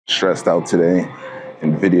Stressed out today.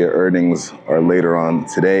 Nvidia earnings are later on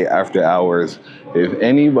today after hours. If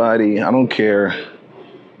anybody, I don't care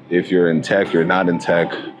if you're in tech, you're not in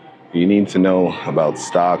tech, you need to know about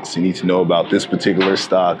stocks. You need to know about this particular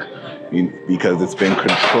stock because it's been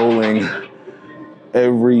controlling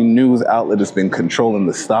every news outlet. Has been controlling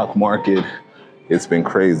the stock market. It's been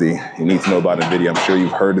crazy. You need to know about Nvidia. I'm sure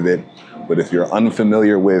you've heard of it, but if you're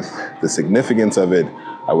unfamiliar with the significance of it,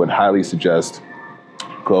 I would highly suggest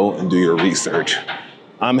go and do your research.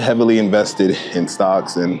 I'm heavily invested in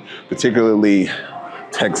stocks and particularly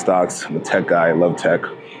tech stocks. I'm a tech guy, I love tech.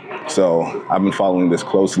 So I've been following this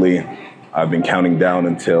closely. I've been counting down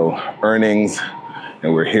until earnings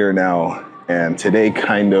and we're here now. And today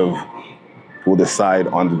kind of will decide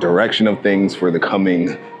on the direction of things for the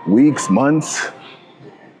coming weeks, months.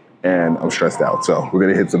 And I'm stressed out. So we're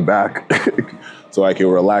gonna hit some back so I can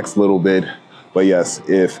relax a little bit. But yes,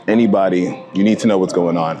 if anybody, you need to know what's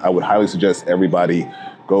going on. I would highly suggest everybody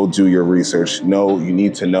go do your research. No, you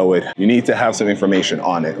need to know it. You need to have some information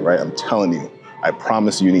on it, right? I'm telling you, I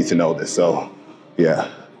promise you need to know this. So yeah,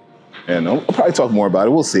 and I'll probably talk more about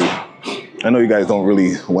it. We'll see. I know you guys don't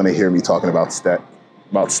really want to hear me talking about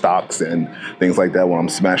stocks and things like that when I'm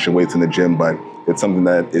smashing weights in the gym, but it's something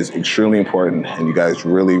that is extremely important and you guys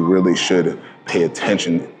really, really should pay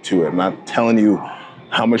attention to it. I'm not telling you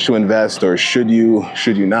how much to invest or should you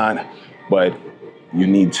not, but you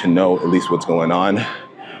need to know at least what's going on,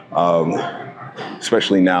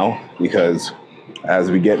 especially now, because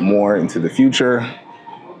as we get more into the future,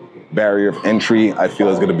 barrier of entry, I feel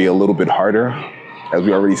is gonna be a little bit harder, as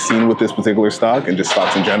we already seen with this particular stock and just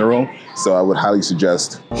stocks in general. So I would highly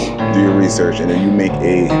suggest do your research and then you make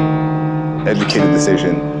a educated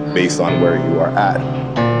decision based on where you are at.